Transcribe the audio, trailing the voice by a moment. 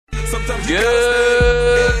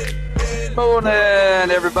Good morning,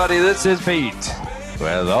 everybody. This is Pete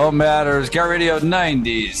with Home Matters Car Radio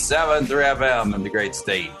 97.3 FM in the great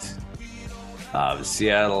state of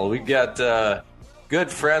Seattle. We've got good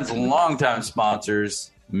friends and longtime sponsors,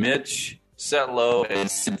 Mitch Setlow and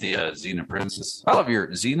Cynthia Xena Princess. I love your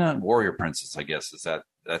Xena Warrior Princess, I guess.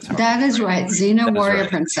 That's how that is right. Xena Warrior right.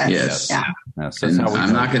 Princess. Yes. Yeah. Yes, that's how we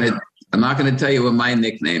I'm not going to tell you what my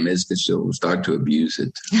nickname is because she'll start to abuse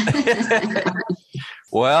it.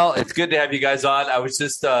 Well, it's good to have you guys on. I was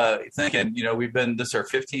just thinking, this is our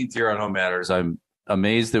 15th year on Home Matters. I'm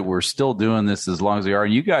amazed that we're still doing this as long as we are.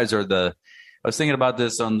 And you guys are I was thinking about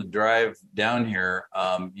this on the drive down here.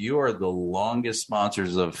 You are the longest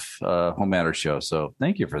sponsors of Home Matters show. So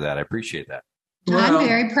thank you for that. I appreciate that. Well, I'm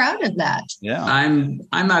very proud of that. Yeah. I'm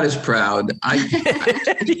not as proud.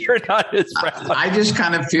 You're not as proud. I just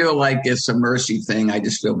kind of feel like it's a mercy thing. I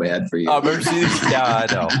just feel bad for you. Oh, mercy. Yeah,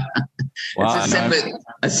 I know. Well, it's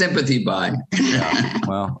a sympathy buy. Yeah.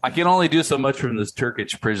 Well, I can only do so much from this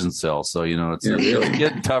Turkish prison cell. So, it's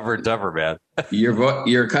getting tougher and tougher, man.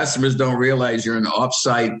 Your customers don't realize you're an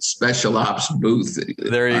off-site special ops booth.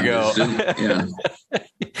 There you go. Yeah.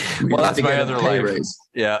 Well, that's my other life. Raise.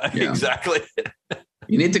 Yeah, exactly.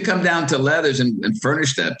 You need to come down to Leathers and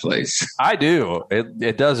furnish that place. I do.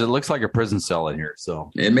 It does. It looks like a prison cell in here.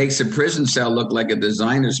 So it makes a prison cell look like a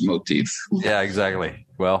designer's motif. Yeah, exactly.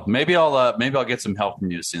 Well, maybe I'll get some help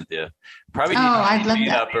from you, Cynthia. Probably. I'd love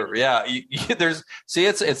that.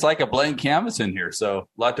 It's like a blank canvas in here. So a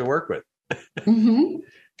lot to work with. Mm-hmm.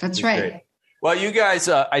 That's right. Great. Well, you guys,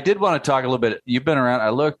 I did want to talk a little bit. You've been around.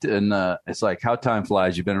 I looked, and it's like how time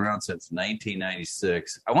flies. You've been around since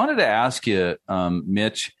 1996. I wanted to ask you,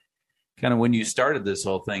 Mitch, kind of when you started this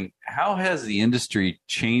whole thing, how has the industry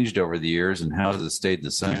changed over the years, and how has it stayed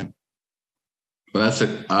the same? Well,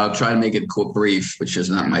 I'll try to make it brief, which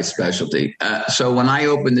is not my specialty. So when I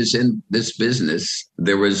opened this business,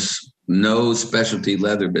 there was no specialty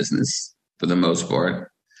leather business for the most part.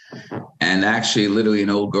 And actually, literally, an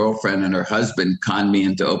old girlfriend and her husband conned me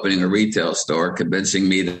into opening a retail store, convincing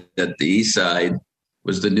me that the East Side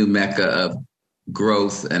was the new mecca of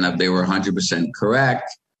growth, and they were 100%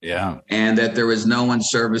 correct. Yeah. And that there was no one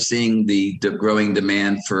servicing the growing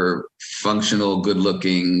demand for functional,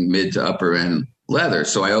 good-looking, mid to upper-end leather.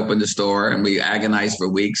 So I opened the store, and we agonized for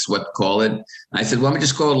weeks what to call it. And I said, well, let me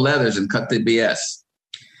just call it Leathers and cut the BS.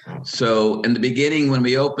 So in the beginning, when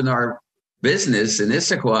we opened our business in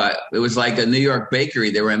Issaquah, it was like a New York bakery.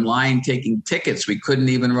 They were in line taking tickets. We couldn't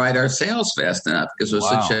even write our sales fast enough because it was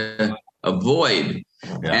such a void.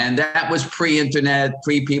 Yeah. And that was pre-internet,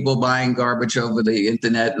 pre-people buying garbage over the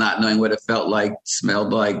internet, not knowing what it felt like,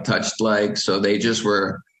 smelled like, touched like. So they just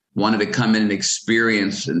wanted to come in and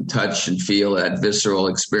experience and touch and feel that visceral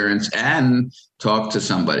experience and talk to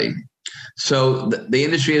somebody. So the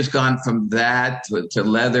industry has gone from that to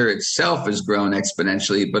leather itself has grown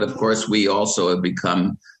exponentially. But of course, we also have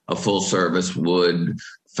become a full service wood,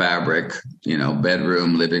 fabric,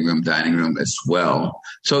 bedroom, living room, dining room as well.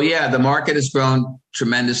 So, yeah, the market has grown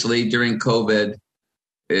tremendously during COVID.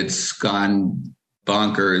 It's gone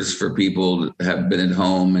bonkers for people who have been at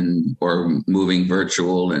home or moving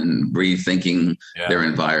virtual and rethinking their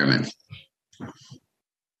environment.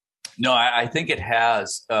 No, I think it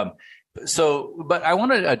has. But I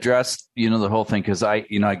want to address, the whole thing because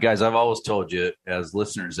guys, I've always told you as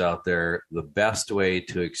listeners out there, the best way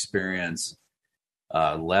to experience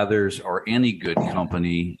Leathers or any good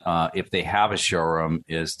company, if they have a showroom,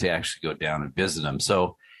 is to actually go down and visit them.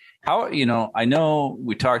 So how, I know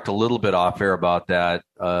we talked a little bit off air about that.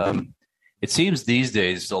 It seems these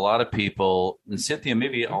days, a lot of people, and Cynthia,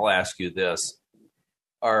 maybe I'll ask you this,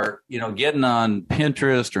 are, getting on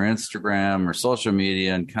Pinterest or Instagram or social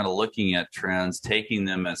media and kind of looking at trends, taking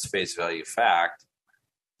them as face value fact,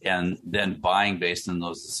 and then buying based on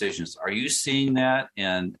those decisions. Are you seeing that?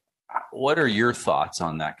 And what are your thoughts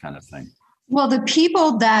on that kind of thing? Well, the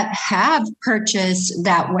people that have purchased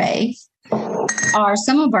that way are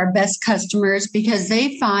some of our best customers because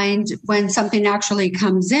they find when something actually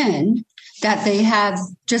comes in that they have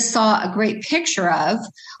just saw a great picture of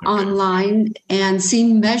online and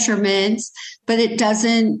seen measurements, but it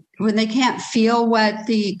doesn't, when they can't feel what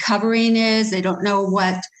the covering is, they don't know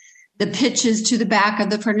what the pitch is to the back of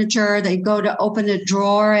the furniture. They go to open a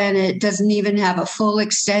drawer and it doesn't even have a full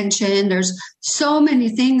extension. There's so many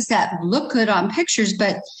things that look good on pictures,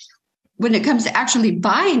 but when it comes to actually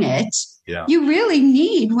buying it, you really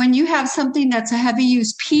need, when you have something that's a heavy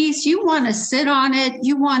use piece, you want to sit on it,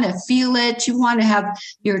 you want to feel it, you want to have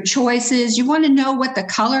your choices, you want to know what the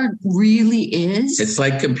color really is. It's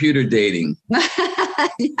like computer dating.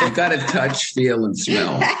 You got to touch, feel, and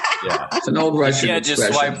smell. Yeah. It's an old Russian You can't just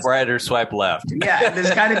expression. swipe right or swipe left. Yeah,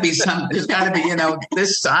 there's got to be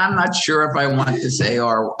this. I'm not sure if I want this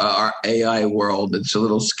our AI world. It's a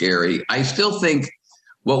little scary. I still think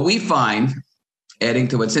what we find, adding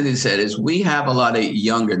to what Cindy said, is we have a lot of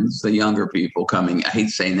youngins, the younger people coming. I hate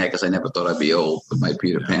saying that because I never thought I'd be old with my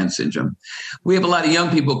Peter Pan syndrome. We have a lot of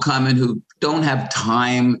young people coming who don't have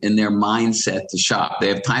time in their mindset to shop. They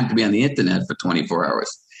have time to be on the internet for 24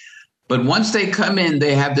 hours. But once they come in,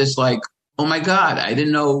 they have this like, oh my God, I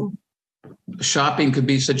didn't know shopping could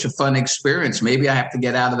be such a fun experience. Maybe I have to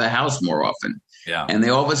get out of the house more often. Yeah. And they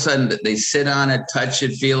all of a sudden they sit on it, touch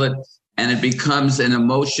it, feel it, and it becomes an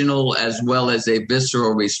emotional as well as a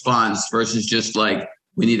visceral response versus just like,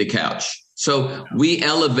 we need a couch. So we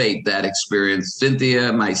elevate that experience,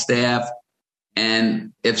 Cynthia, my staff.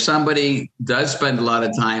 And if somebody does spend a lot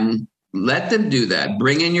of time, let them do that.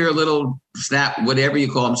 Bring in your little whatever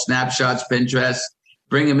you call them, snapshots, Pinterest,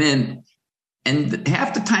 bring them in. And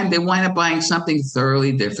half the time they wind up buying something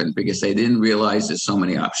thoroughly different because they didn't realize there's so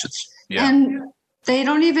many options. Yeah. And they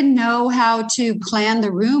don't even know how to plan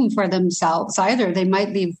the room for themselves either. They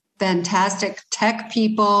might be fantastic tech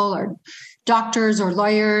people or doctors or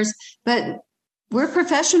lawyers, but we're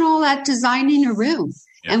professional at designing a room.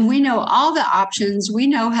 Yeah. And we know all the options. We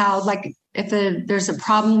know how, like, if there's a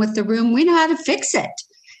problem with the room, we know how to fix it,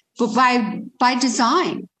 but by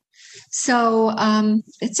design. So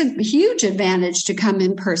it's a huge advantage to come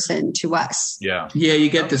in person to us. Yeah. Yeah, you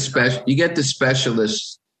get the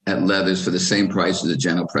specialists at Leathers for the same price as a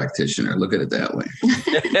general practitioner. Look at it that way.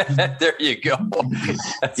 There you go.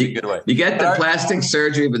 That's a good way. You get the plastic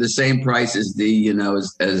surgery for the same price as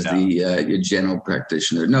your general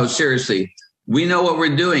practitioner. No, seriously, we know what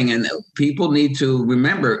we're doing, and people need to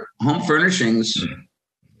remember home furnishings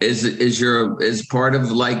is part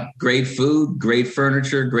of like great food, great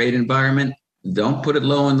furniture, great environment. Don't put it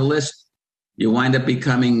low on the list. You wind up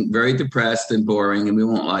becoming very depressed and boring, and we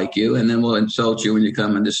won't like you. And then we'll insult you when you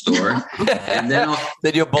come in the store. And then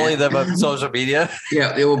you'll bully them on social media.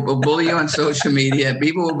 Yeah, they will bully you on social media.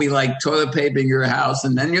 People will be like toilet papering your house,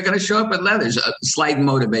 and then you're going to show up at Leathers. A slight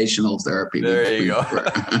motivational therapy. There you go.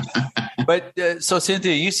 But so,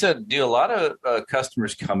 Cynthia, you said, do a lot of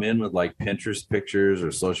customers come in with like Pinterest pictures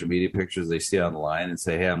or social media pictures they see online and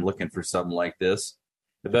say, hey, I'm looking for something like this?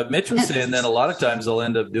 But Mitch was saying then a lot of times they'll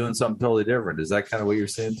end up doing something totally different. Is that kind of what you're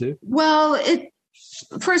saying too? Well,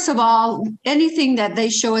 first of all, anything that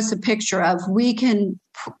they show us a picture of, we can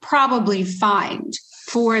probably find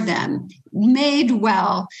for them made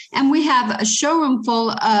well. And we have a showroom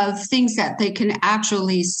full of things that they can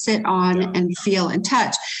actually sit on and feel and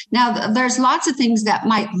touch. Now, there's lots of things that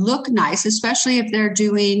might look nice, especially if they're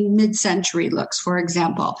doing mid-century looks, for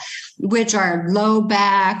example, which are low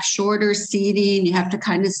back, shorter seating. You have to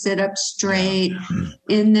kind of sit up straight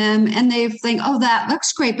in them. And they think, oh, that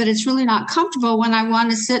looks great, but it's really not comfortable when I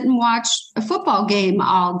want to sit and watch a football game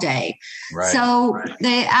all day. Right. So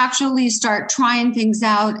they actually start trying things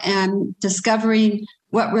out and discovering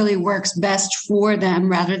what really works best for them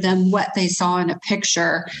rather than what they saw in a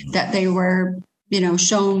picture that they were,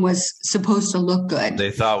 shown was supposed to look good.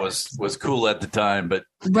 They thought was cool at the time, but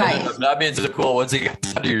that means it's cool once you get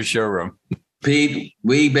to your showroom. Pete,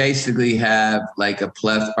 we basically have like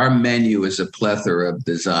our menu is a plethora of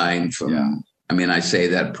design from, I say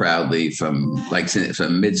that proudly, from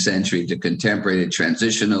mid-century to contemporary to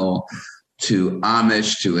transitional to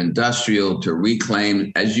Amish, to industrial, to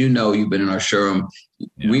reclaim. As you know, you've been in our showroom.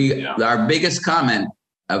 Our biggest comment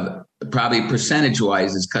of probably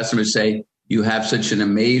percentage-wise is customers say, you have such an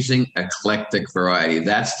amazing eclectic variety.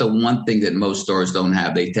 That's the one thing that most stores don't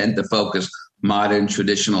have. They tend to focus modern,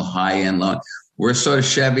 traditional, high-end loan. We're sort of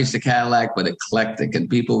Chevy's to Cadillac, but eclectic. And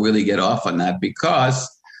people really get off on that because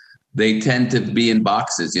they tend to be in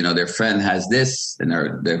boxes. Their friend has this and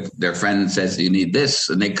their friend says, you need this.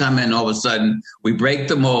 And they come in, all of a sudden, we break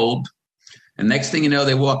the mold. And next thing you know,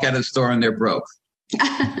 they walk out of the store and they're broke.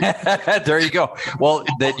 There you go. Well,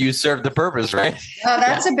 then you serve the purpose, right? Oh,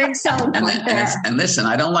 that's a big selling point there. And listen,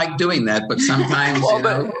 I don't like doing that, but sometimes,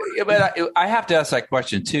 But I have to ask that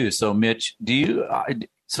question too. So, Mitch,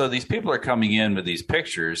 so these people are coming in with these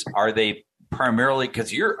pictures. Are they primarily,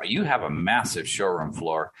 because you have a massive showroom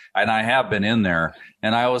floor, and I have been in there,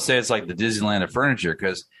 and I always say it's like the Disneyland of furniture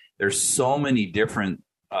because there's so many different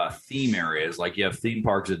theme areas. Like you have theme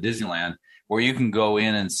parks at Disneyland where you can go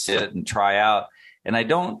in and sit and try out. And I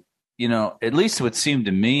don't, at least it would seem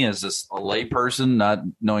to me as a layperson, not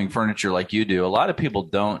knowing furniture like you do, a lot of people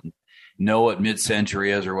don't know what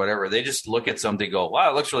mid-century is or whatever. They just look at something and go,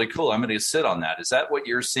 wow, it looks really cool. I'm going to sit on that. Is that what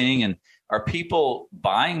you're seeing? And are people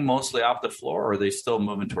buying mostly off the floor, or are they still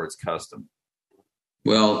moving towards custom?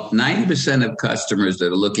 Well, 90% of customers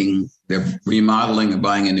that are they're remodeling or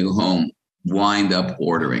buying a new home, wind up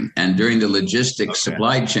ordering. And during the logistics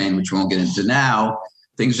supply chain, which we won't get into now,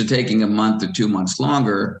 things are taking a month or 2 months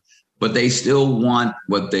longer, but they still want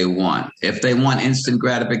what they want. If they want instant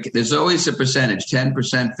gratification, there's always a percentage, 10%,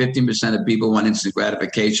 15% of people want instant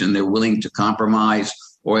gratification. They're willing to compromise.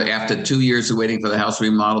 Or after 2 years of waiting for the house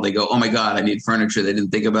remodel, they go, oh my God, I need furniture. They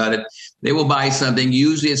didn't think about it. They will buy something.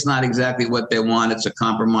 Usually it's not exactly what they want. It's a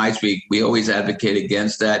compromise. We always advocate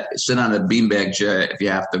against that. Sit on a beanbag chair if you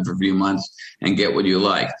have to for a few months and get what you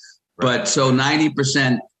like. Right. But so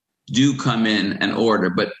 90% do come in and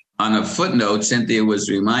order. But on a footnote, Cynthia was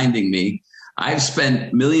reminding me, I've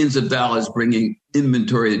spent millions of dollars bringing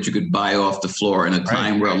inventory that you could buy off the floor in a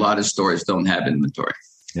time where a lot of stores don't have inventory.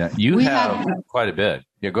 Yeah, we have quite a bit.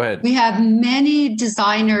 Yeah, go ahead. We have many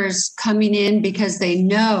designers coming in because they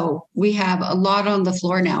know we have a lot on the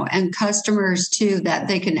floor now, and customers too that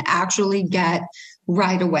they can actually get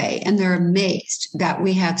right away. And they're amazed that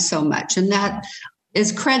we have so much. And that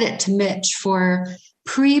is credit to Mitch for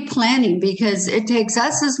pre-planning, because it takes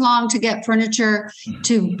us as long to get furniture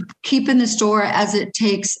to keep in the store as it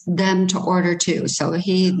takes them to order too. So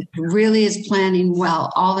he really is planning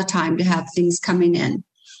well all the time to have things coming in.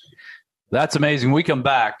 That's amazing. We come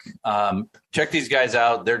back. Check these guys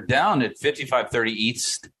out. They're down at 5530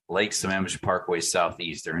 East Lake Sammamish Parkway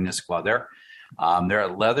Southeast. They're in Issaquah there. They're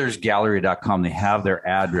at leathersgallery.com. They have their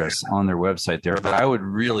address on their website there. But I would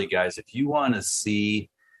really, guys, if you want to see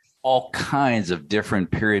all kinds of different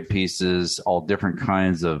period pieces, all different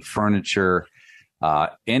kinds of furniture,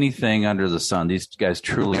 anything under the sun, these guys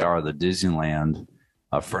truly are the Disneyland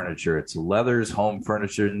furniture. It's Leathers Home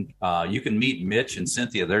Furniture. You can meet Mitch and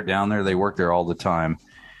Cynthia. They're down there. They work there all the time.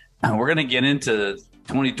 And we're going to get into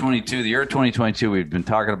 2022, the year 2022. We've been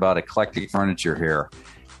talking about eclectic furniture here.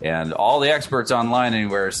 And all the experts online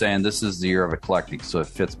anywhere are saying this is the year of eclectic. So it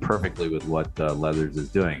fits perfectly with what Leathers is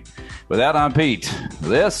doing. With that, I'm Pete.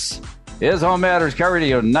 This is Home Matters Car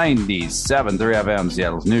Radio 97.3 FM,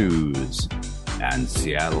 Seattle's News and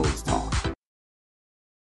Seattle's Talk.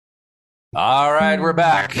 All right, we're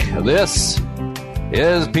back. This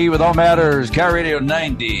is Pete with Home Matters, Car Radio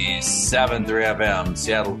 97.3 FM,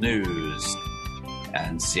 Seattle News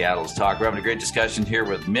and Seattle's Talk. We're having a great discussion here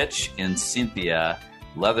with Mitch and Cynthia,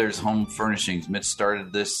 Leathers Home Furnishings. Mitch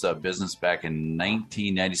started this business back in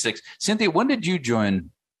 1996. Cynthia, when did you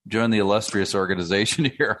join the illustrious organization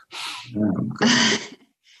here?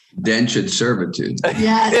 Dentured servitude.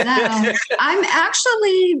 Yes, no. I'm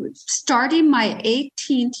actually starting my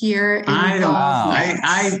 18th year.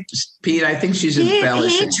 Pete, I think she's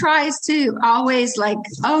embellishing. He tries to always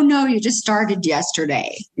oh no, you just started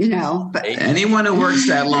yesterday, But anyone who works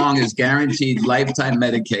that long is guaranteed lifetime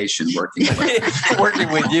medication working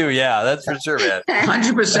with you. Yeah, that's for sure, man.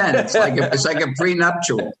 100%. It's like a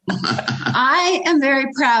prenuptial. I am very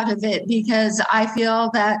proud of it because I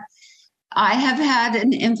feel that I have had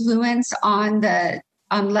an influence on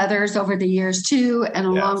Leathers over the years too, and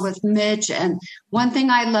along with Mitch. And one thing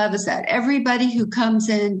I love is that everybody who comes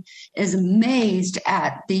in is amazed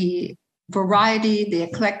at the variety, the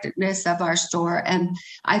eclecticness of our store. And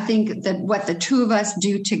I think that what the two of us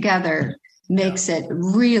do together makes it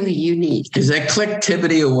really unique. Is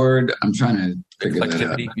eclectivity a word? I'm trying to figure that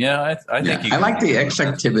out. Yeah, I think I like the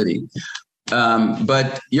eclectivity.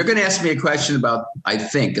 But you're going to ask me a question about, I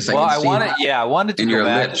think, because I wanted to go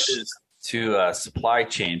back to supply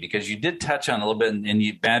chain, because you did touch on a little bit, and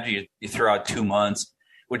you threw out 2 months,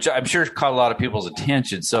 which I'm sure caught a lot of people's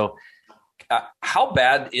attention. So how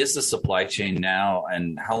bad is the supply chain now,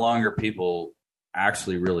 and how long are people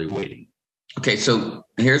actually really waiting? Okay, so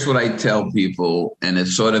here's what I tell people, and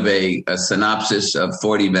it's sort of a synopsis of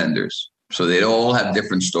 40 vendors. So they all have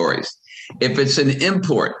different stories. If it's an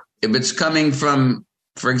import, if it's coming from,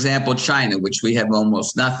 for example, China, which we have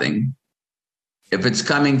almost nothing, if it's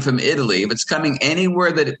coming from Italy, if it's coming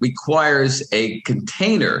anywhere that it requires a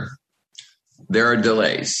container, there are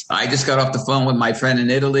delays. I just got off the phone with my friend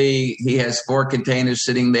in Italy. He has 4 containers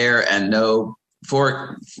sitting there and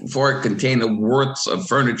four container worths of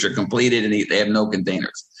furniture completed, and they have no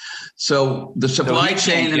containers. So the supply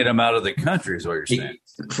chain, get them out of the country is what you're saying.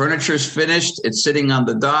 Furniture's finished. It's sitting on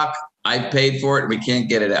the dock. I paid for it. We can't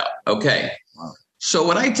get it out. Okay. Wow. So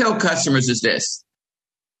what I tell customers is this.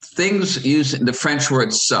 Things using the French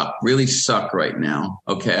word suck, really suck right now.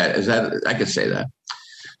 Okay. I could say that.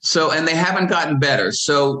 So, and they haven't gotten better.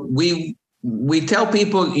 So we tell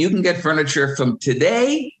people you can get furniture from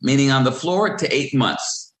today, meaning on the floor, to 8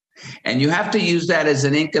 months. And you have to use that as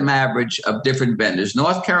an income average of different vendors.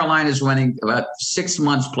 North Carolina is running about 6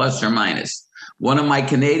 months plus or minus. One of my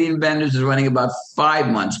Canadian vendors is running about 5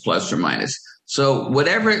 months plus or minus. So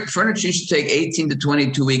whatever furniture used to take 18 to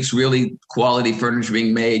 22 weeks, really quality furniture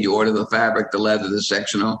being made. You order the fabric, the leather, the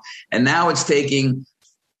sectional, and now it's taking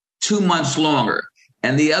 2 months longer.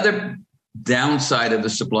 And the other downside of the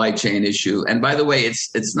supply chain issue, and by the way,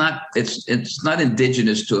 it's not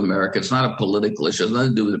indigenous to America. It's not a political issue. It has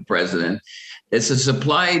nothing to do with the president. It's a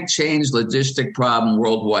supply chain logistic problem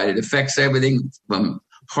worldwide. It affects everything from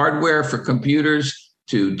hardware for computers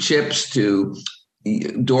to chips to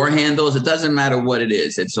door handles. It doesn't matter what it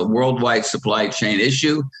is. It's a worldwide supply chain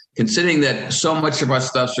issue, considering that so much of our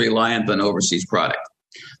stuff's reliant on overseas product.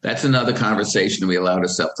 That's another conversation. We allowed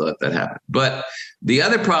ourselves to let that happen. But the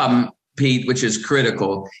other problem, Pete, which is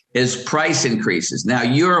critical, is price increases. Now,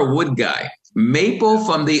 you're a wood guy. Maple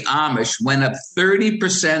from the Amish went up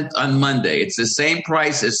 30% on Monday. It's the same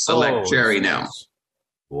price as Select Cherry now.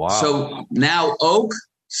 Wow. So now oak,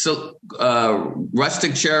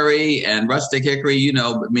 rustic cherry and rustic hickory,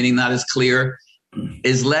 meaning not as clear,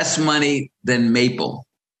 is less money than maple.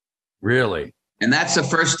 Really? And that's the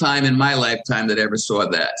first time in my lifetime that I ever saw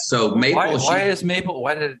that. So maple. Why is maple?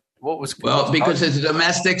 Because it's a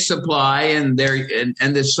domestic supply, and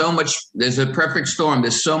there's so much. There's a perfect storm.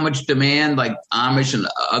 There's so much demand. Like Amish and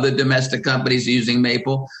other domestic companies using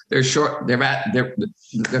maple, they're short. Their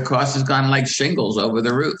cost has gone like shingles over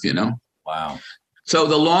the roof. Wow. So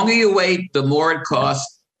the longer you wait, the more it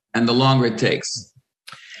costs, and the longer it takes.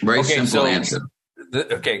 Very simple answer.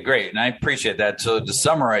 Okay, great, and I appreciate that. So to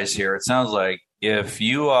summarize here, it sounds like if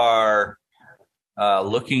you are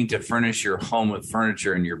looking to furnish your home with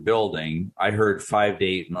furniture in your building, I heard 5 to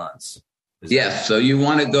 8 months. Yes. So you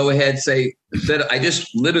want to go ahead, I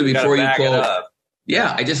just literally before you called.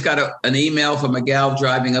 Yeah, I just got an email from a gal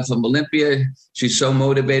driving up from Olympia. She's so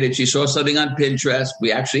motivated. She saw something on Pinterest.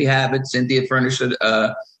 We actually have it. Cynthia furnished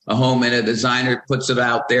a home, and a designer puts it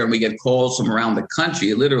out there, and we get calls from around the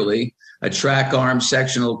country, literally. A track arm,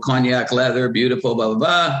 sectional, cognac leather, beautiful, blah, blah,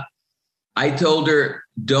 blah. I told her,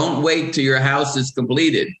 don't wait till your house is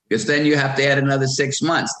completed, because then you have to add another 6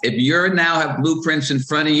 months. If you now have blueprints in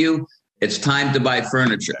front of you, it's time to buy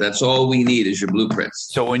furniture. That's all we need is your blueprints.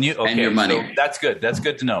 So and your money. So that's good. That's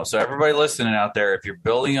good to know. So everybody listening out there, if you're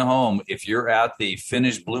building a home, if you're at the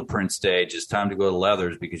finished blueprint stage, it's time to go to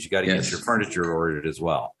Leathers, because you got to get your furniture ordered as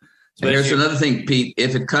well. So and here's another thing, Pete.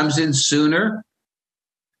 If it comes in sooner,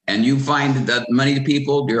 and you find that many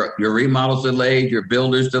people, your remodel's delayed, your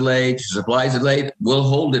builder's delayed, your supplies delayed, we'll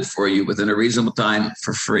hold it for you within a reasonable time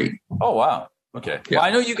for free. Oh, wow. Okay. Yeah. Well, I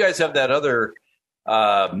know you guys have that other,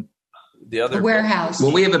 the warehouse.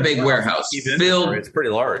 Well, we have a big warehouse filled. It's pretty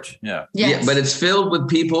large. Yeah. Yes. Yeah, but it's filled with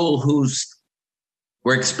people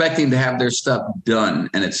we're expecting to have their stuff done,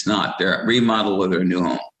 and it's not. They're remodeled with their new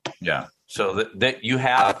home. Yeah. So that you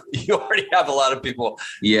already have a lot of people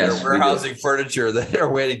that are warehousing furniture that are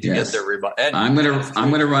waiting to get their remodel. I'm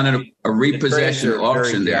gonna run a repossession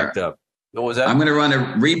auction there. What was that? I'm gonna run a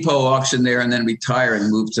repo auction there and then retire and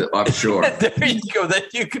move to offshore. There you go. Then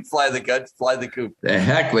you can fly the coop. The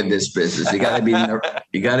heck with this business. You gotta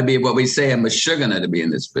be what we say, a mashugana to be in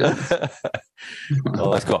this business.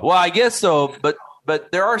 Oh, that's cool. Well, I guess so, but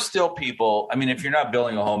there are still people. I mean, if you're not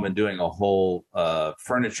building a home and doing a whole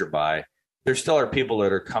furniture buy, there still are people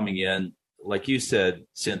that are coming in. Like you said,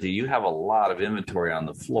 Cynthia, you have a lot of inventory on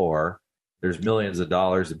the floor. There's millions of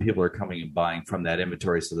dollars, and people are coming and buying from that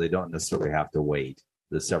inventory, so they don't necessarily have to wait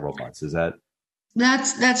the several months. Is that?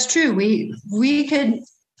 That's true. We could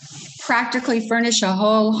practically furnish a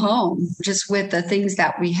whole home just with the things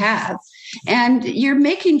that we have. And you're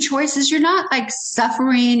making choices. You're not like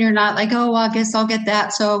suffering. You're not like, oh, well, I guess I'll get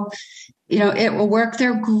that. So it will work.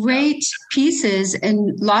 They're great pieces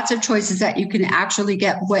and lots of choices that you can actually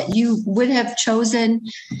get what you would have chosen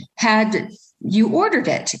had you ordered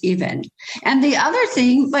it even. And the other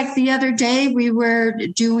thing, like the other day, we were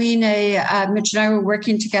doing Mitch and I were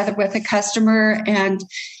working together with a customer, and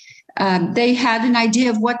they had an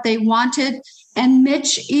idea of what they wanted. And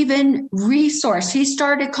Mitch even resourced. He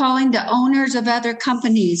started calling the owners of other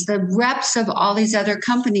companies, the reps of all these other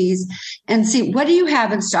companies, and see, what do you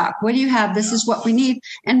have in stock? What do you have? This is what we need.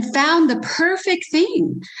 And found the perfect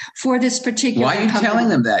thing for this particular company. Why are you telling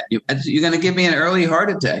them that? You're going to give me an early heart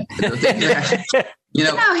attack.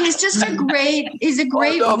 No, he's just a great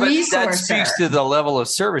resource. That speaks to the level of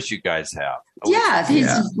service you guys have.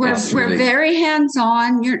 Yeah, we're very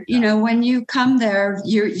hands-on. When you come there,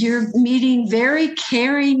 you're meeting very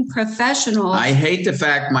caring professionals. I hate the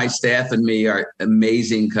fact my staff and me are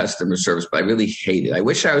amazing customer service, but I really hate it. I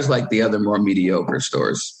wish I was like the other more mediocre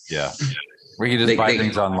stores. Yeah. Where you just buy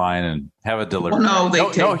things online and have it delivered. Well,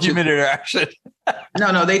 no human interaction.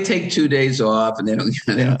 No, they take 2 days off and they don't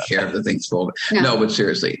care if the thing's full. No, but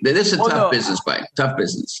seriously, this is a tough business, tough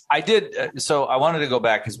business. I did. So I wanted to go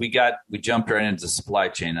back because we jumped right into supply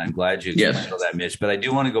chain. I'm glad you explained all that, Mitch. But I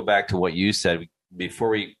do want to go back to what you said before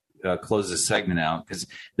we close this segment out, because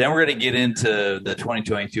then we're going to get into the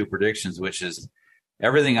 2022 predictions, which is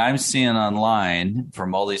everything I'm seeing online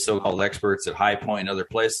from all these so-called experts at High Point and other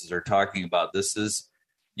places are talking about.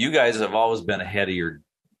 You guys have always been ahead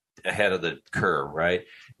of the curve, right?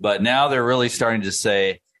 But now they're really starting to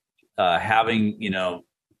say having,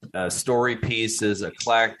 story pieces,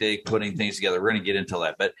 eclectic, putting things together. We're going to get into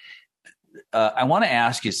that. But I want to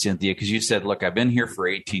ask you, Cynthia, because you said, look, I've been here for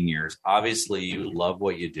 18 years. Obviously, you love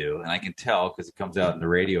what you do, and I can tell because it comes out in the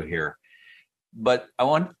radio here. But I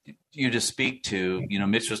want you to speak to,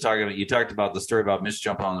 Mitch was talking about, you talked about the story about Mitch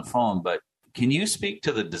jumping on the phone, but can you speak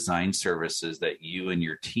to the design services that you and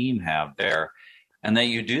your team have there? And that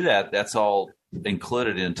you do that's all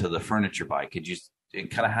included into the furniture buy. Could you,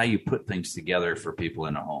 and kind of how you put things together for people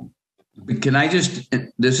in a home? Can I this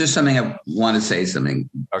is something I want to say something.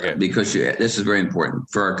 Okay. Because this is very important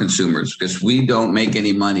for our consumers, because we don't make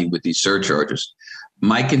any money with these surcharges.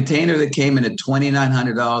 My container that came in at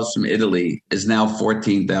 $2,900 from Italy is now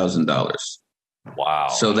 $14,000. Wow.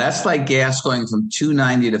 So that's like gas going from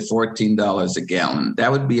 $2.90 to $14 a gallon.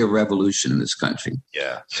 That would be a revolution in this country.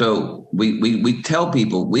 Yeah. So we tell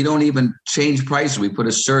people we don't even change prices. We put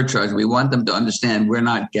a surcharge. We want them to understand we're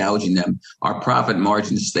not gouging them. Our profit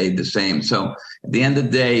margins stayed the same. So at the end of the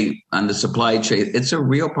day, on the supply chain, it's a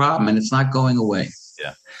real problem and it's not going away.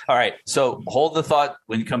 Yeah. All right. So hold the thought.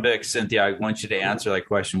 When you come back, Cynthia, I want you to answer that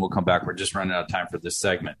question. We'll come back. We're just running out of time for this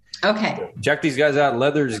segment. Okay. Check these guys out,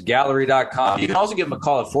 leathersgallery.com. You can also give them a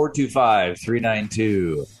call at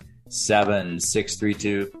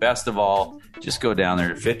 425-392-7632. Best of all, just go down there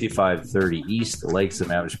to 5530 East Lakes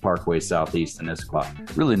and Avenue Parkway, Southeast in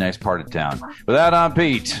Issaquah. Really nice part of town. With that, I'm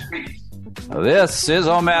Pete. This is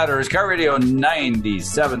All Matters, Car Radio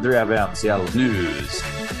 97.3 FM, Seattle's News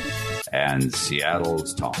and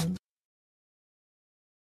Seattle's Talk.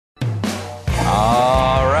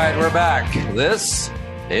 All right, we're back. This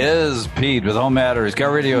is Pete with Home Matters,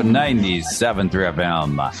 Car Radio 97.3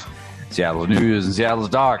 FM, Seattle News and Seattle's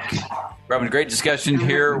Talk. We're having a great discussion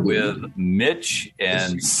here with Mitch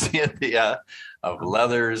and Cynthia of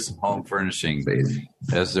Leathers Home Furnishing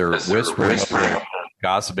as they're whispering,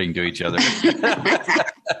 gossiping to each other.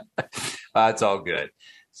 It's all good.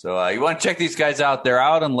 So you want to check these guys out. They're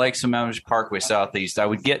out on Lakes and Mountain Parkway Southeast. I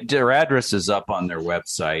would get their addresses up on their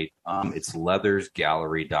website. It's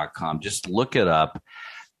leathersgallery.com. Just look it up.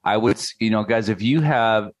 I would, guys, if you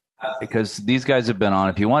have, because these guys have been on,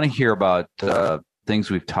 if you want to hear about things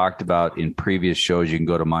we've talked about in previous shows, you can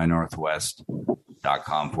go to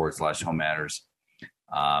mynorthwest.com/home matters.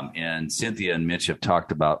 And Cynthia and Mitch have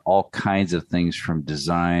talked about all kinds of things from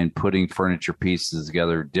design, putting furniture pieces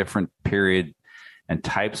together, different period and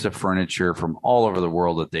types of furniture from all over the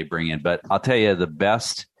world that they bring in. But I'll tell you the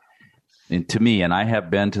best, and to me, and I have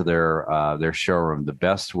been to their showroom, the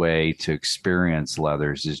best way to experience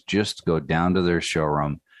Leathers is just go down to their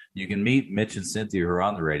showroom. You can meet Mitch and Cynthia, who are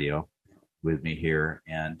on the radio with me here,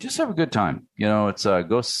 and just have a good time. It's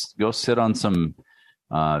go sit on some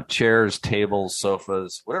chairs, tables,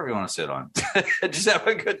 sofas, whatever you want to sit on. Just have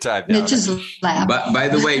a good time. Mitch's lab. But by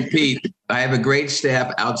the way, Pete, I have a great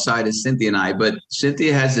staff outside of Cynthia and I, but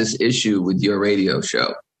Cynthia has this issue with your radio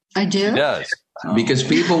show. I do? She does. Because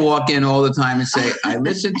people walk in all the time and say, I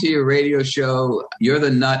listen to your radio show. You're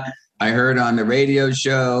the nut I heard on the radio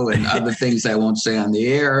show and other things I won't say on the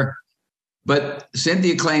air. But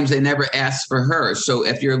Cynthia claims they never asked for her. So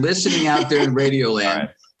if you're listening out there in Radio Land, right,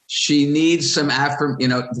 she needs some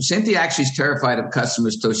Cynthia actually is terrified of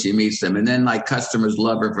customers till she meets them. And then customers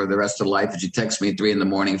love her for the rest of life. And she texts me at 3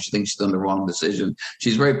 a.m. if she thinks she's done the wrong decision.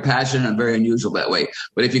 She's very passionate and very unusual that way.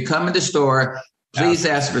 But if you come in the store, please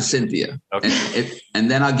ask for Cynthia. Okay.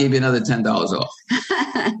 And then I'll give you another $10 off.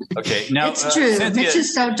 Okay. Now, it's true. Cynthia, Mitch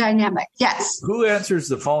is so dynamic. Yes. Who answers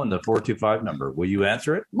the phone, the 425 number? Will you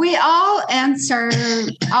answer it? We all answer,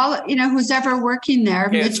 who's ever working there.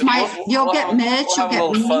 Okay, Mitch so you'll get Mitch, you'll get me. Have a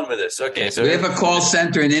little fun with this. Okay. So we have a call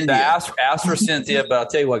center in India. Ask for Cynthia, but I'll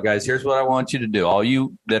tell you what, guys, here's what I want you to do. All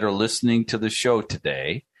you that are listening to the show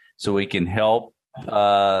today, so we can help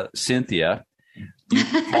Cynthia, you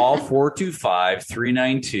call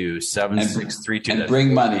 425-392-7632. And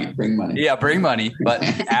bring money. Yeah, bring money. But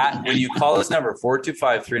when you call this number,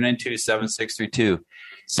 425-392-7632,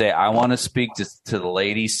 say, I want to speak to the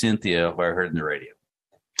lady Cynthia who I heard in the radio.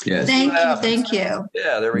 Yes. Thank you.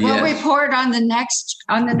 Yeah, there we go. We'll report on the next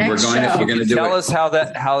show. We're going to tell us how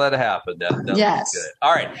that happened. Yes. Good.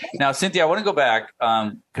 All right. Now, Cynthia, I want to go back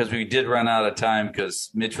because we did run out of time because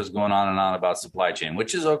Mitch was going on and on about supply chain,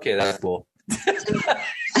 which is okay. That's cool.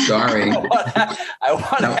 Sorry. I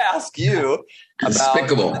want to ask you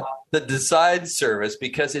about the design service,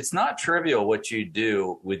 because it's not trivial what you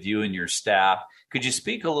do with you and your staff. Could you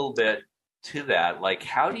speak a little bit to that? Like,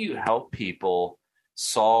 how do you help people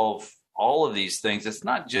solve all of these things? It's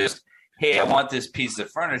not just, hey, I want this piece of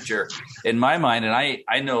furniture. In my mind, and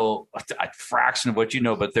I know a fraction of what you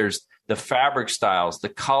know, but there's the fabric styles, the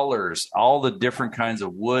colors, all the different kinds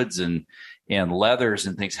of woods and leathers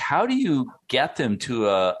and things. How do you get them to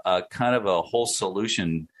a kind of a whole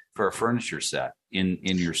solution for a furniture set in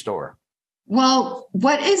your store? Well,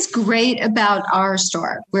 what is great about our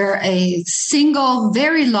store, we're a single,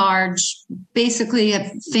 very large, basically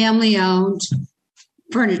a family-owned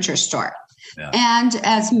furniture store. Yeah. And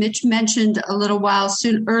as Mitch mentioned a little while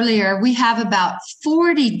earlier, we have about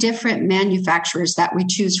 40 different manufacturers that we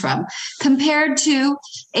choose from, compared to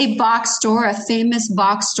a box store, a famous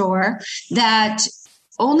box store that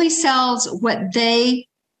only sells what they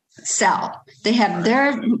sell. They have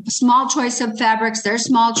their small choice of fabrics, their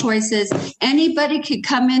small choices. Anybody could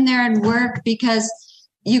come in there and work because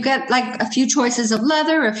you get like a few choices of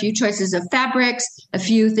leather, a few choices of fabrics, a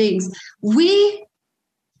few things. We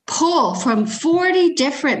pull from 40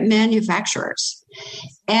 different manufacturers,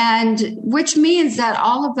 and which means that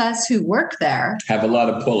all of us who work there have a lot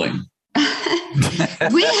of pulling.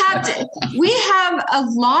 we have a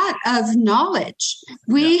lot of knowledge.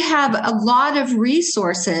 We have a lot of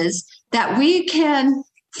resources that we can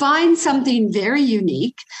find something very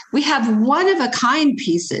unique. We have one of a kind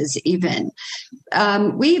pieces even.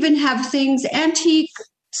 We even have things, antique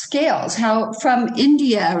scales, from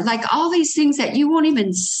India, like all these things that you won't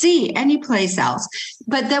even see anyplace else.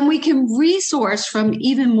 But then we can resource from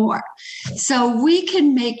even more. So we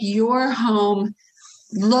can make your home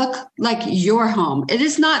look like your home. It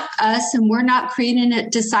is not us, and we're not creating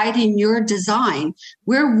it, deciding your design.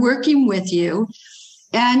 We're working with you.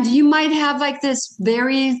 And you might have like this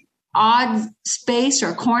very odd space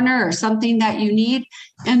or corner or something that you need.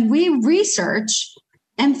 And we research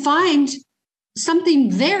and find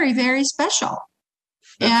something very, very special.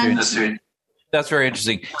 That's very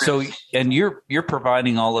interesting. So, and you're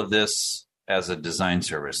providing all of this as a design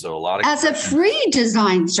service. So as a free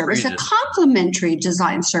design service, a complimentary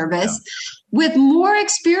design service. With more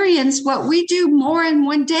experience, what we do more in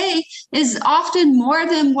one day is often more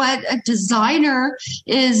than what a designer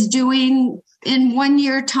is doing in 1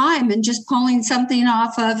 year time, and just pulling something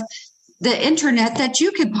off of the internet that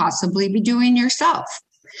you could possibly be doing yourself.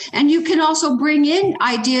 And you can also bring in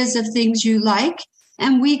ideas of things you like,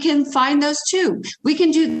 and we can find those too. We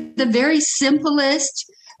can do the very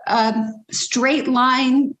simplest straight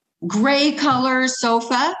line gray color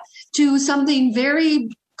sofa to something very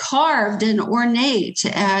carved and ornate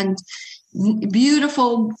and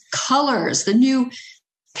beautiful colors. The new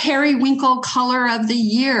periwinkle color of the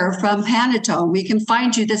year from Pantone. We can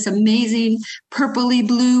find you this amazing purpley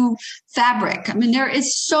blue fabric. I mean, there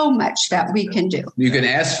is so much that we can do. You can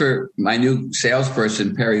ask for my new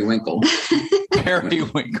salesperson, Periwinkle.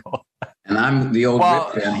 Periwinkle. And I'm the old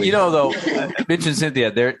Rip family. You know, though, Mitch and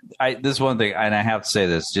Cynthia, this one thing, and I have to say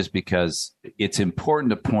this just because it's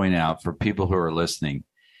important to point out for people who are listening,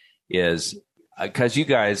 is because you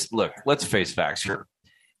guys, look, let's face facts here.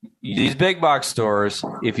 These big box stores,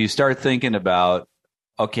 if you start thinking about,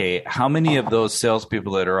 okay, how many of those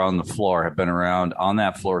salespeople that are on the floor have been around on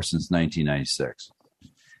that floor since 1996?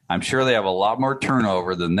 I'm sure they have a lot more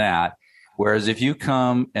turnover than that. Whereas if you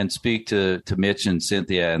come and speak to Mitch and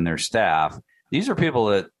Cynthia and their staff, these are people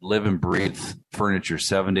that live and breathe furniture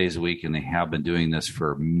 7 days a week, and they have been doing this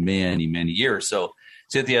for many, many years. So,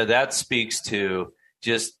 Cynthia, that speaks to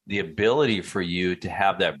just the ability for you to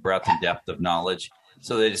have that breadth and depth of knowledge,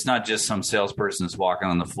 so that it's not just some salesperson that's walking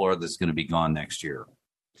on the floor that's going to be gone next year.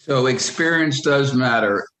 So experience does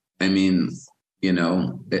matter. I mean,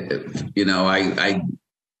 I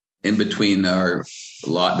in between our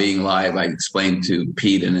lot being live, I explained to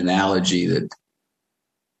Pete an analogy that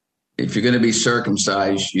if you're going to be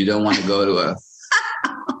circumcised, you don't want to go to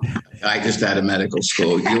I just had a medical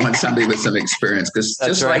school. You want somebody with some experience, because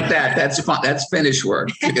just right. Like that, that's fun. That's finish work.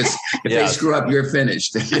 Because if they screw up, you're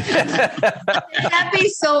finished. That'd be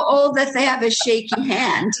so old that they have a shaky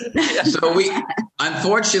hand. So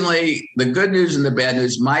unfortunately, the good news and the bad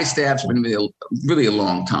news, my staff's been really a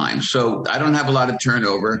long time. So I don't have a lot of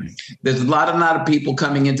turnover. There's a lot of people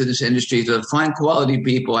coming into this industry. So fine quality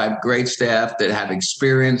people. I have great staff that have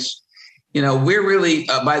experience. we're really,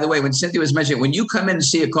 by the way, when Cynthia was mentioning, when you come in and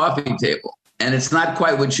see a coffee table and it's not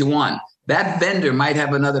quite what you want, that vendor might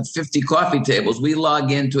have another 50 coffee tables. We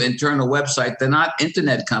log into internal website. They're not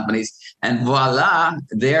internet companies. And voila,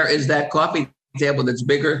 there is that coffee table that's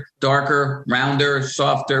bigger, darker, rounder,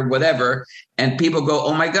 softer, whatever. And people go,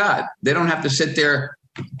 oh my God, they don't have to sit there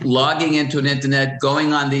logging into an internet,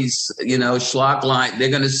 going on these, schlock line. They're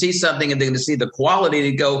going to see something and they're going to see the quality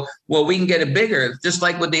to go, well, we can get it bigger. Just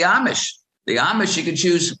like with the Amish. The Amish, you can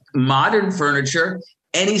choose modern furniture,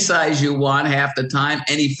 any size you want half the time,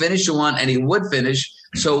 any finish you want, any wood finish.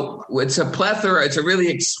 So it's a plethora. It's a really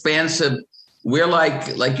expansive. We're like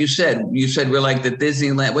you said we're like the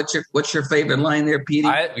Disneyland. What's your favorite line there, Petey?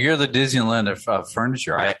 You're the Disneyland of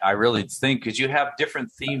furniture. I really think because you have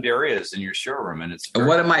different themed areas in your showroom, and it's.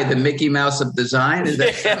 What am I, the Mickey Mouse of design? Is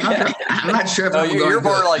that? I'm not sure if you're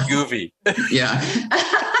more like Goofy. Yeah.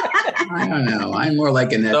 I don't know. I'm more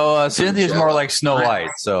like Annette. So Cynthia's more like Snow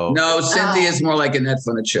White. So no, Cynthia's more like Annette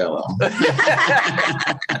Funicello.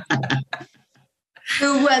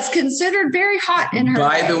 Who was considered very hot in her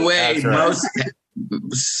By day. the way, right.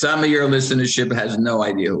 some of your listenership has no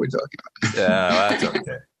idea who we're talking about. Yeah, that's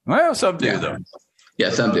okay. Well, some do, though.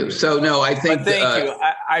 Yeah, some do. So, no, I think... But thank you.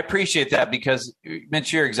 I appreciate that because,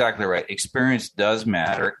 Mitch, you're exactly right. Experience does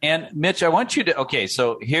matter. And, Mitch, I want you to... Okay,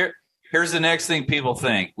 so here's the next thing people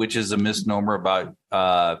think, which is a misnomer about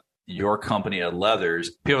your company at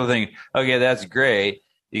Leathers. People think, okay, that's great.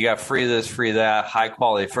 You got free this, free that, high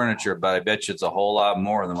quality furniture, but I bet you it's a whole lot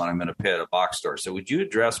more than what I'm going to pay at a box store. So would you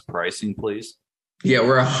address pricing, please? Yeah,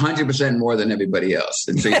 we're 100% more than everybody else.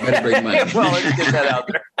 And so you better bring money. Well, let's get that out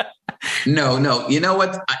there. No. You know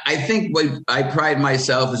what? I think what I pride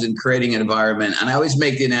myself is in creating an environment. And I always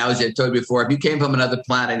make the analogy I told you before. If you came from another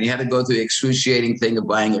planet and you had to go through the excruciating thing of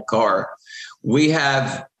buying a car, we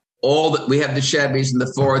have the Chevys and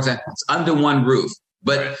the Fords, and it's under one roof.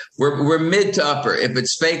 But we're mid to upper. If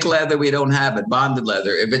it's fake leather, we don't have it, bonded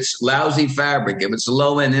leather. If it's lousy fabric, if it's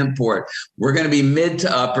low-end import, we're going to be mid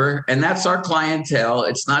to upper. And that's our clientele.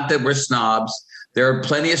 It's not that we're snobs. There are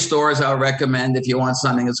plenty of stores I'll recommend if you want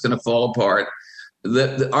something that's going to fall apart.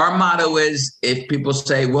 Our motto is, if people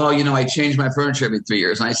say, well, I change my furniture every 3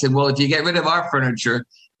 years. And I said, well, if you get rid of our furniture,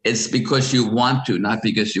 it's because you want to, not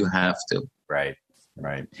because you have to. Right.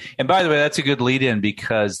 And by the way, that's a good lead in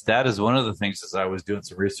because that is one of the things as I was doing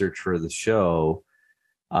some research for the show.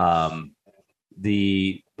 What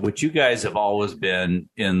you guys have always been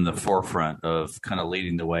in the forefront of kind of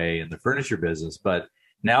leading the way in the furniture business, but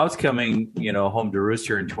now it's coming, home to roost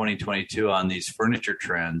here in 2022 on these furniture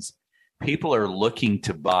trends. People are looking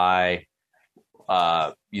to buy,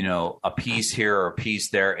 a piece here or a piece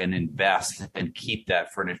there and invest and keep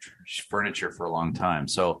that furniture for a long time.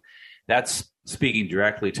 So that's speaking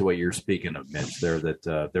directly to what you're speaking of, Mitch, there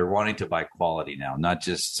that they're wanting to buy quality now, not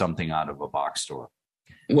just something out of a box store.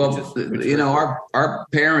 Well, our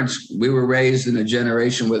parents, we were raised in a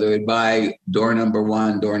generation where they would buy door number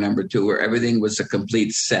one, door number two, where everything was a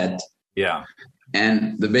complete set. Yeah.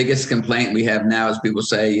 And the biggest complaint we have now is people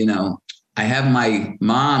say, I have my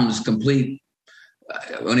mom's complete,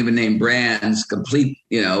 I won't even name brands, complete,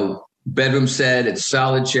 bedroom set, it's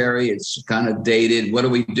solid cherry, it's kind of dated. What do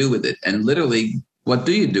we do with it? And literally, what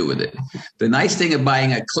do you do with it? The nice thing of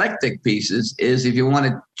buying eclectic pieces is if you want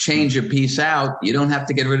to change a piece out, you don't have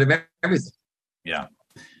to get rid of everything. Yeah.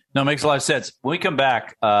 No, it makes a lot of sense. When we come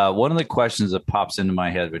back, one of the questions that pops into my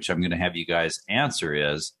head, which I'm going to have you guys answer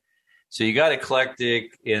is, so you got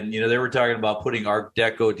eclectic, and they were talking about putting Art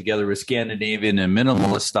Deco together with Scandinavian and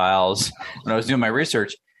minimalist styles when I was doing my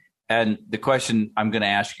research. And the question I'm going to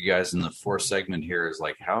ask you guys in the fourth segment here is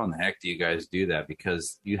like, how in the heck do you guys do that?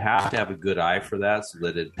 Because you have to have a good eye for that so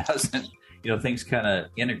that it doesn't, things kind of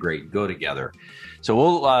integrate, go together. So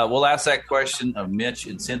we'll ask that question of Mitch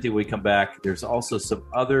and Cynthia when we come back. There's also some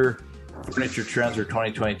other furniture trends for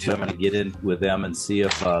 2022. I'm going to get in with them and see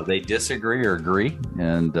if they disagree or agree,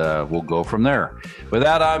 and we'll go from there. With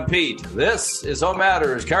that, I'm Pete. This is Home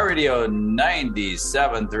Matters, Car Radio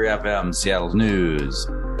 97.3 FM, Seattle's News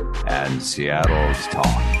and Seattle's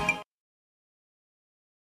Talk.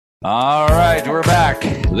 All right, we're back.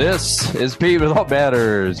 This is Pete with Home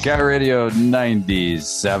Matters, Car Radio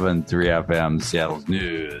 97.3 FM, Seattle's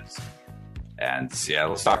News and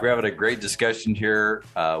Seattle's Talk. We're having a great discussion here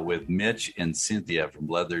with Mitch and Cynthia from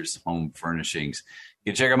Leathers Home Furnishings.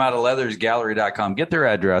 You can check them out at leathersgallery.com. Get their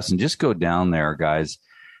address and just go down there, guys,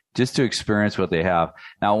 just to experience what they have.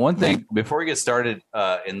 Now, one thing, before we get started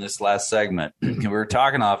in this last segment, we were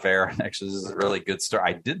talking off air. Actually, this is a really good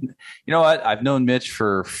story. You know what? I've known Mitch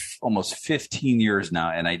for almost 15 years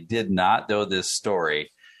now, and I did not know this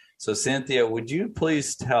story. So, Cynthia, would you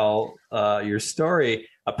please tell your story?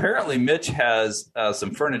 Apparently, Mitch has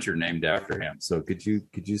some furniture named after him. So, could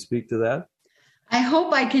you speak to that? I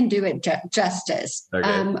hope I can do it justice.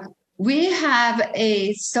 Okay. We have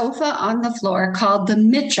a sofa on the floor called the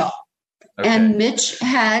Mitchell. Okay. And Mitch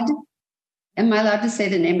had, am I allowed to say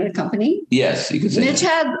the name of the company? Yes, you can say Mitch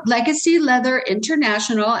had Legacy Leather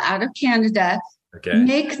International out of Canada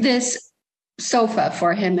make this sofa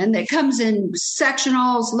for him. And it comes in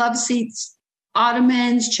sectionals, love seats,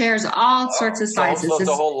 ottomans, chairs, all sorts of sizes. It's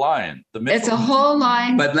a whole line. It's a whole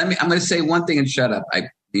line. But I'm going to say one thing and shut up. I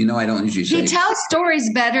don't usually say. He tells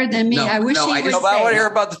stories better than me. I wish he would say. I want to hear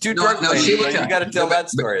about the two drug ladies. You will got to tell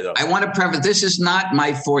that story, though. I want to preface, this is not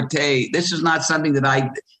my forte. This is not something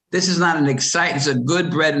this is not an exciting, it's a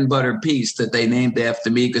good bread and butter piece that they named after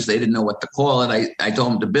me because they didn't know what to call it. I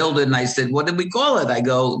told them to build it and I said, what did we call it?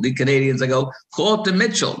 The Canadians, call it the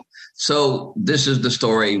Mitchell. So this is the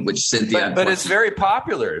story which Cynthia. But it's very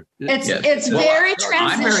popular. It's very transitional.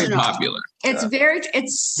 I'm very popular.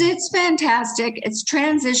 It's fantastic. It's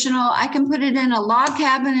transitional. I can put it in a log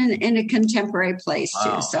cabin and in a contemporary place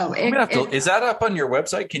too. So is that up on your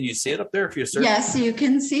website? Can you see it up there if you search? Yes, you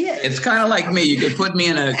can see it. It's kind of like me. You could put me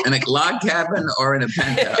in a log cabin or in a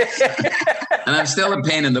penthouse, and I'm still a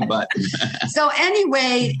pain in the butt. So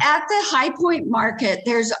anyway, at the High Point Market,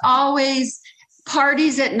 there's always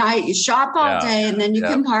parties at night. You shop all day and then you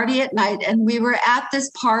can party at night. And we were at this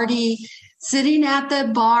party sitting at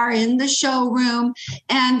the bar in the showroom,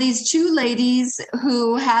 and these two ladies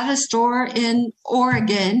who had a store in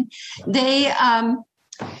Oregon, they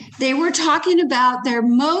were talking about their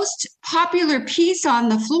most popular piece on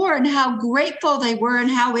the floor and how grateful they were and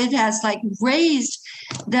how it has raised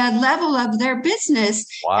the level of their business.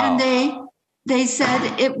 Wow. And they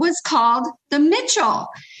said it was called the Mitchell.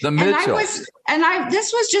 The Mitchell. And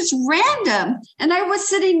this was just random. And I was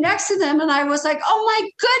sitting next to them and I was like, oh my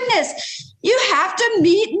goodness, you have to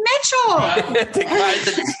meet Mitchell. The guy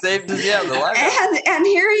that saved us, the life.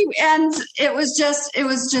 And it was just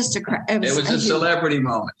a celebrity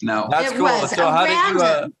moment. No. That's cool. So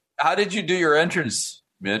how did you do your entrance,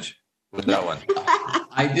 Mitch? With that one.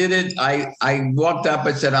 I did it. I walked up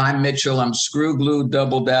and said, I'm Mitchell. I'm screw glued,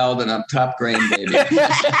 double doweled, and I'm top grain, baby.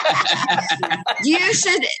 You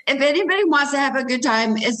should, if anybody wants to have a good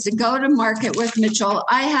time, is to go to market with Mitchell.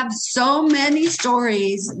 I have so many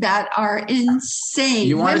stories that are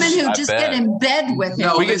insane. Women who just get in bed with him.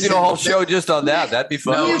 No, we could do a whole show just on that. That'd be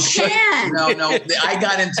fun. You can. No. I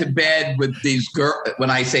got into bed with these girls. When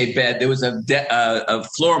I say bed, there was a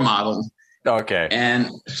floor model. Okay. And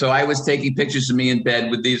so I was taking pictures of me in bed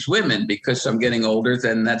with these women because I'm getting older.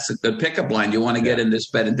 Then that's the pickup line. You want to get in this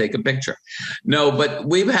bed and take a picture. No, but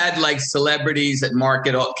we've had celebrities at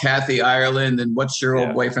market, Kathy Ireland, and what's your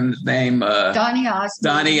old boyfriend's name? Donny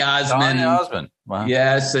Osmond. Wow.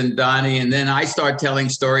 Yes, and Donnie. And then I start telling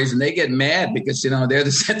stories and they get mad because, they're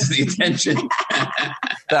the center of the attention.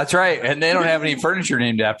 That's right. And they don't have any furniture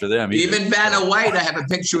named after them either. Even Vanna White, I have a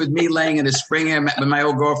picture with me laying in a spring air with my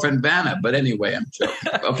old girlfriend, Vanna. But anyway, I'm joking.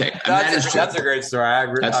 Okay. That's a great story. I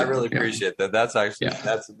really appreciate that. That's actually,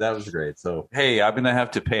 that was great. So, hey, I'm going to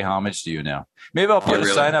have to pay homage to you now. Maybe I'll put a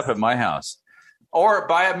sign up at my house or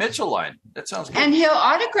buy a Mitchell line. That sounds good. And he'll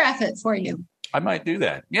autograph it for you. I might do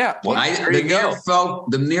that. Yeah. Well,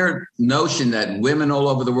 the mere notion that women all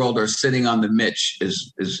over the world are sitting on the Mitch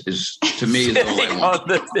is to me is all I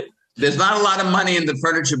want. There's not a lot of money in the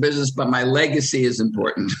furniture business, but my legacy is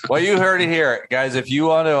important. Well, you heard it here, guys. If you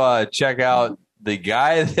want to check out the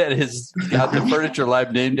guy that has got the furniture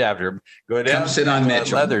line named after him, go down. Come sit on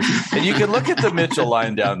Mitchell. Leathers, and you can look at the Mitchell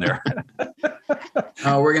line down there.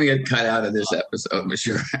 Oh, we're going to get cut out of this episode for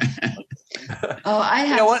sure. Oh, I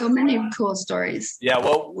have so many cool stories. Yeah,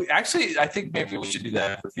 well, I think maybe we should do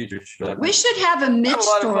that for future shows. We should have a Mitch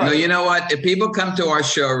story. No, you know what? If people come to our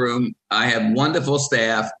showroom, I have wonderful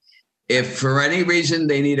staff. If for any reason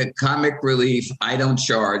they need a comic relief, I don't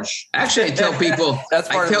charge. Actually, I tell people that's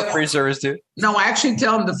part of the free service too. No, I actually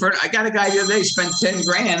tell them I got a guy the other day spent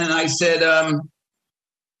 $10,000, and I said,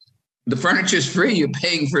 "The furniture's free. You're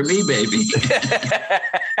paying for me, baby."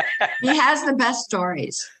 He has the best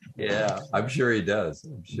stories. Yeah, I'm sure he does.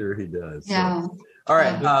 Yeah. So. All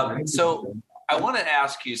right. So I want to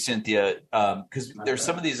ask you, Cynthia, because there's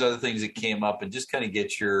some of these other things that came up, and just kind of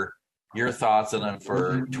get your thoughts on them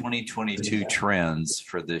for 2022 trends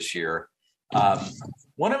for this year.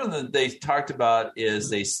 One of them that they talked about is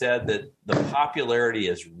they said that the popularity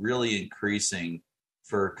is really increasing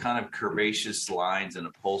for kind of curvaceous lines and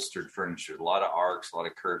upholstered furniture, a lot of arcs, a lot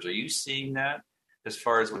of curves. Are you seeing that as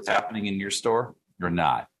far as what's happening in your store or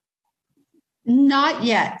not? Not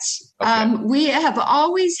yet. Okay. We have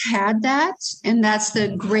always had that, and that's the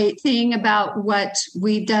great thing about what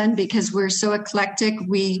we've done because we're so eclectic.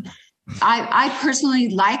 I personally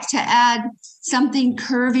like to add something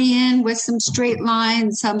curvy in with some straight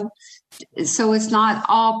lines, so it's not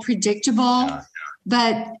all predictable. Yeah.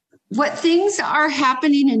 But what things are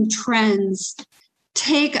happening in trends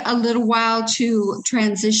take a little while to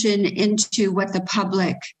transition into what the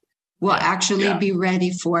public will actually be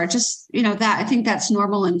ready for. Just, that I think that's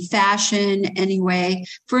normal in fashion anyway.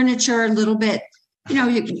 Furniture, a little bit,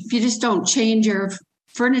 if you just don't change your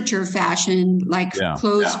furniture fashion like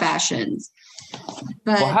clothes fashions.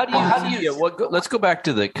 But how do you let's go back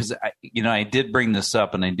to because I did bring this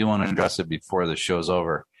up and I do want to address it before the show's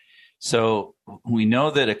over. So we know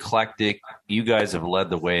that eclectic, you guys have led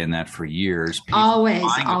the way in that for years. People always.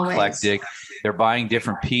 Eclectic, they're buying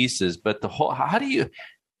different pieces, but how do you,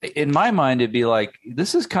 in my mind, it'd be like,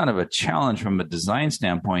 this is kind of a challenge from a design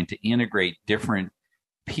standpoint to integrate different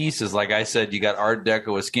pieces. Like I said, you got Art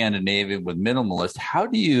Deco with Scandinavian with minimalist. How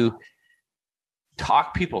do you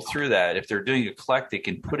talk people through that if they're doing eclectic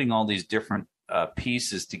and putting all these different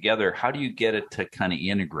pieces together? How do you get it to kind of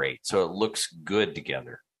integrate so it looks good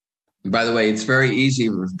together? By the way, it's very easy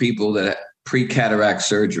for people that pre-cataract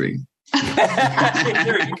surgery.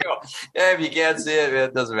 There you go. Yeah, if you can't see it,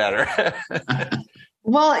 it doesn't matter.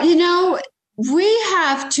 Well, we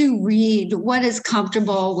have to read what is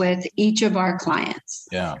comfortable with each of our clients.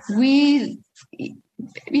 Yeah.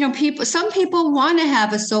 Some people want to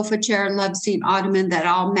have a sofa chair, love seat, ottoman that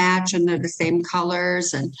all match and they're the same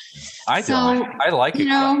colors. And I like it.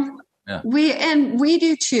 Yeah. We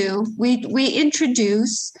do too. We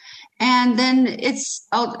introduce, and then it's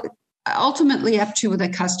ultimately up to the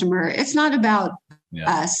customer. It's not about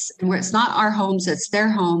us. It's not our homes. It's their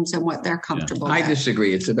homes and what they're comfortable with. I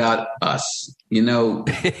disagree. It's about us.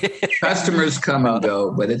 Customers come and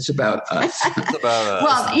go, but it's about us. It's about us.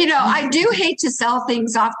 Well, I do hate to sell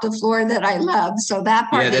things off the floor that I love. So that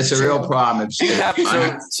part is that's a real problem.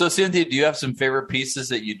 So Cynthia, do you have some favorite pieces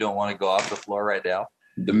that you don't want to go off the floor right now?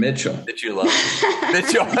 The Mitchell. That you love.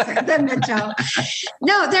 The Mitchell.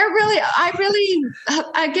 No,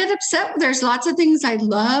 I get upset. There's lots of things I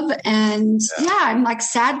love. And I'm like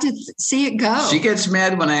sad to see it go. She gets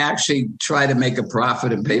mad when I actually try to make a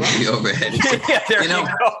profit and pay for the overhead. There you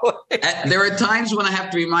go. There are times when I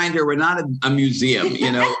have to remind her we're not a museum.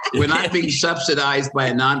 We're not being subsidized by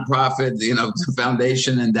a nonprofit,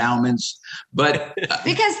 foundation, endowments. But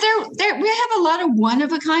because we have a lot of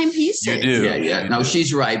one-of-a-kind pieces. You do. Yeah. No,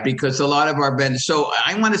 she's right, because a lot of our vendors. So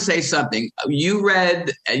I want to say something. You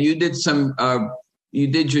read and you did some. You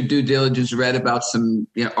did your due diligence. Read about some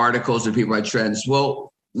articles of people at trends.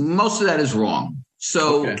 Well, most of that is wrong.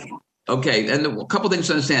 So okay, and a couple things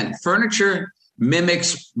to understand. Furniture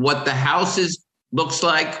mimics what the houses looks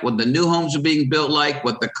like, what the new homes are being built like,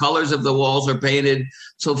 what the colors of the walls are painted.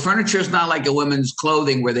 So furniture is not like a women's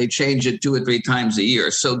clothing where they change it 2 or 3 times a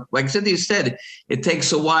year. So like Cynthia said, it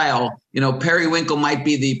takes a while. Periwinkle might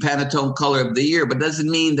be the Pantone color of the year, but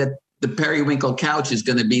doesn't mean that the periwinkle couch is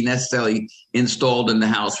going to be necessarily installed in the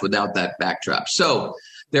house without that backdrop. So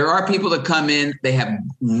there are people that come in, they have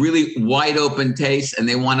really wide open tastes and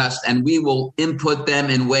they want us, and we will input them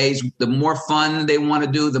in ways. The more fun they want to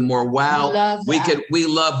do, the more wow. We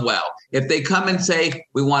love wow. If they come and say,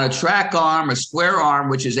 we want a track arm, a square arm,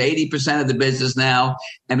 which is 80% of the business now,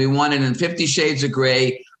 and we want it in 50 shades of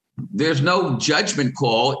gray, there's no judgment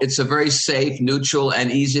call. It's a very safe, neutral,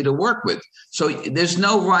 and easy to work with. So there's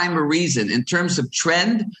no rhyme or reason. In terms of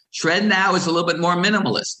trend now is a little bit more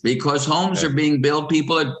minimalist because homes are being built.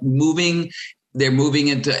 People are moving. They're moving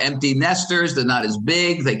into empty nesters. They're not as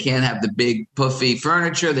big. They can't have the big puffy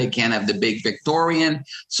furniture. They can't have the big Victorian.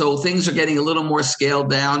 So things are getting a little more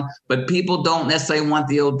scaled down, but people don't necessarily want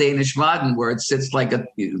the old Danish Modern where it sits like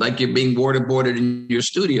you're being waterboarded in your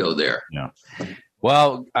studio there. Yeah.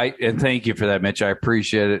 Well, and thank you for that, Mitch. I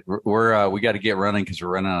appreciate it. We got to get running because we're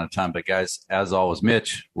running out of time. But guys, as always,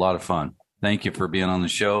 Mitch, a lot of fun. Thank you for being on the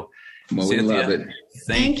show. Well, Cynthia, we love it.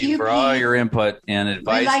 Thank you for Pete. all your input and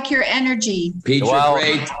advice. We like your energy. Pete, you're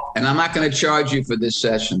great. And I'm not going to charge you for this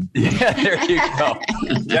session. Yeah, there you go.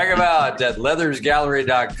 Check them out at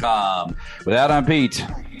leathersgallery.com. With that, I'm Pete.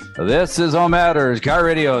 This is All Matters, Car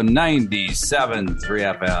Radio 97.3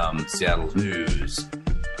 FM, Seattle's News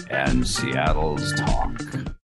and Seattle's Talk.